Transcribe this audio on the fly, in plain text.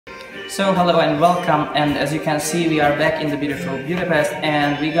So hello and welcome, and as you can see we are back in the beautiful Budapest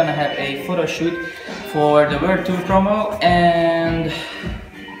and we're gonna have a photo shoot for the World Tour promo, and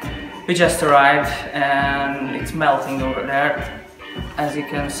we just arrived and it's melting over there, as you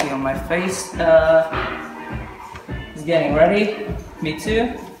can see on my face. It's getting ready, me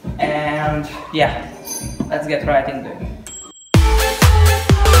too, and yeah, let's get right into it.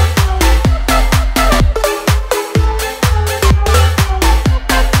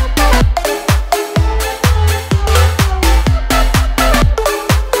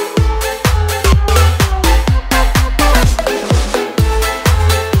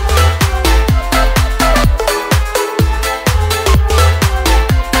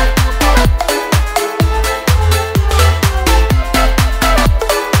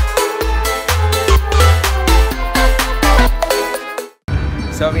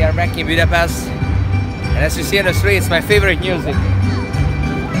 So we are back in Budapest, and as you see on the street, it's my favorite music.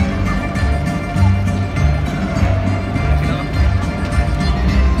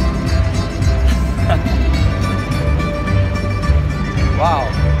 Wow,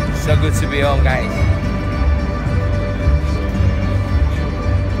 so good to be home, guys.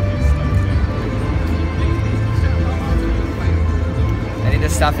 I need a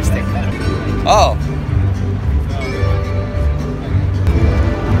selfie stick. Oh!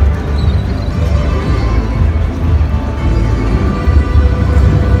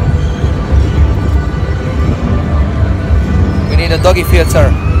 The doggy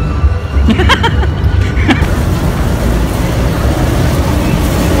filter.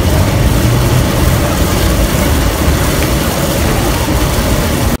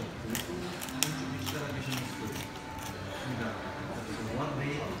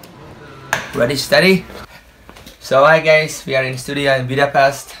 Ready, steady. So hi guys, we are in studio in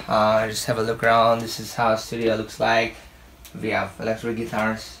Budapest. Just have a look around. This is how studio looks like. We have electric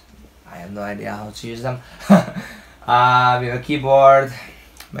guitars. I have no idea how to use them. We have a keyboard,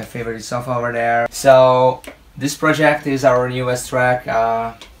 my favorite is sofa over there. So this project is our newest track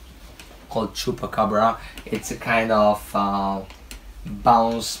called Chupacabra. It's a kind of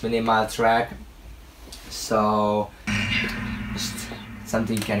bounce minimal track, so just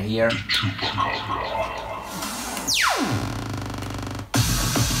something you can hear.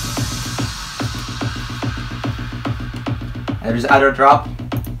 And there's other drop,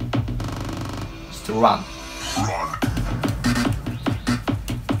 just to run.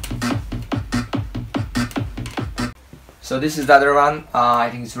 So this is the other one. I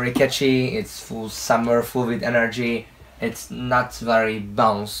think it's very catchy. It's full summer, full with energy. It's not very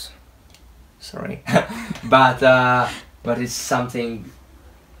bounce, sorry, but it's something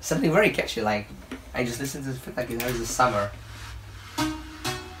very catchy. Like I just listen to it like it is the summer.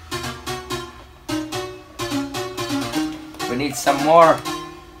 We need some more.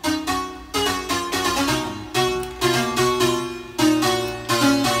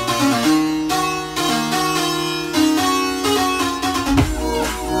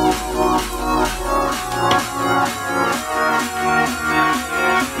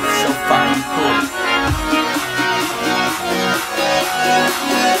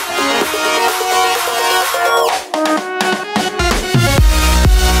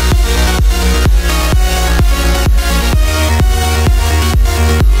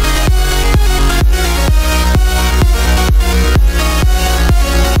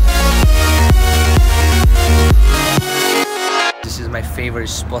 Favorite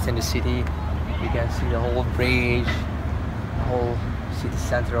spot in the city. You can see the whole bridge, the whole city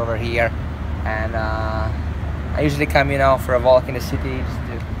center over here, and I usually come, for a walk in the city just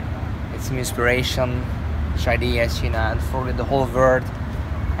to get some inspiration, try ideas, and forget the whole world,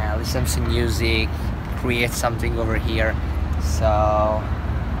 and listen to some music, create something over here. So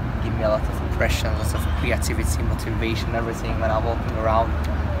give me a lot of impressions, lots of creativity, motivation, everything when I'm walking around.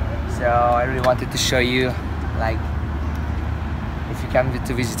 So I really wanted to show you, like, if you come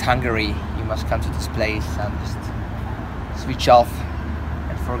to visit Hungary, you must come to this place and just switch off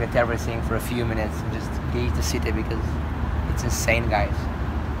and forget everything for a few minutes and just gaze the city, because it's insane, guys.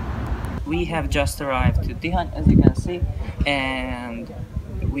 We have just arrived to Tihany, as you can see, and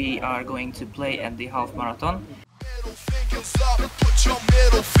we are going to play at the half marathon. Middle fingers up, put your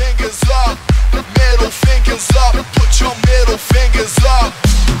middle fingers up. Middle fingers up, put your middle fingers up.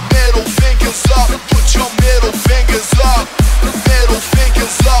 Middle fingers up, put your middle fingers up. Middle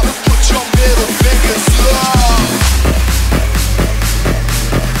fingers up, put your middle fingers up.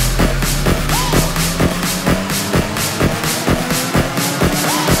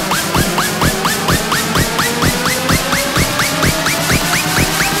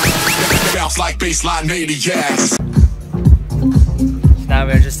 Bounce like Bassline Maniacs. Now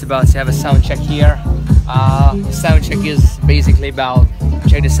we're just just about to have a sound check here. Sound check is basically about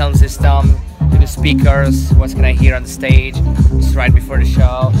check the sound system, do the speakers, what's gonna hear on the stage, just right before the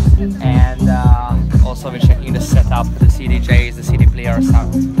show, and also we're checking the setup, the CDJs, the CD players are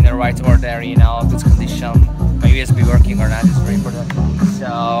in the right order, you know, good condition, my USB working or not is very important.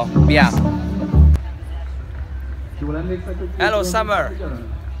 So yeah. Hello, Summer. Middle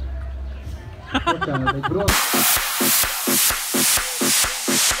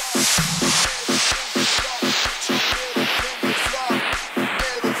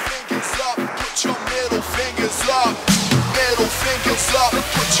fingers up, put your middle fingers up. Middle fingers up,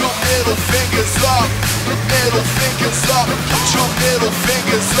 put your middle fingers up. Middle fingers up, put your middle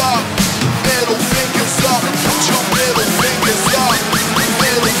fingers up. Middle fingers up, put your middle fingers up.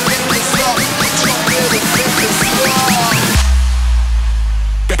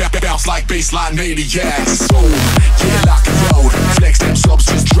 Bounce like bassline maniacs. Boom, yeah, lock and load. Flex them subs,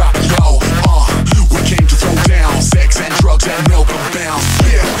 just drop it low. We came to throw down sex and drugs and milk and bounce.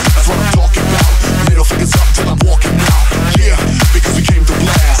 Yeah, that's what I'm talking about. Middle fingers up till I'm walking out. Yeah, because we came to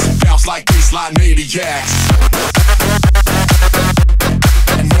blast. Bounce like bassline maniacs.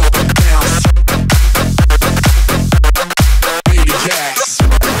 And milk and bounce. Maniacs.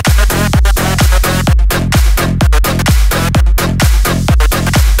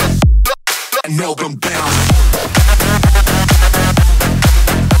 And milk and bounce.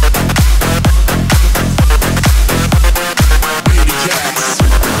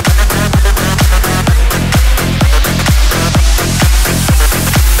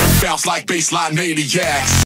 Bounce like bassline maniacs.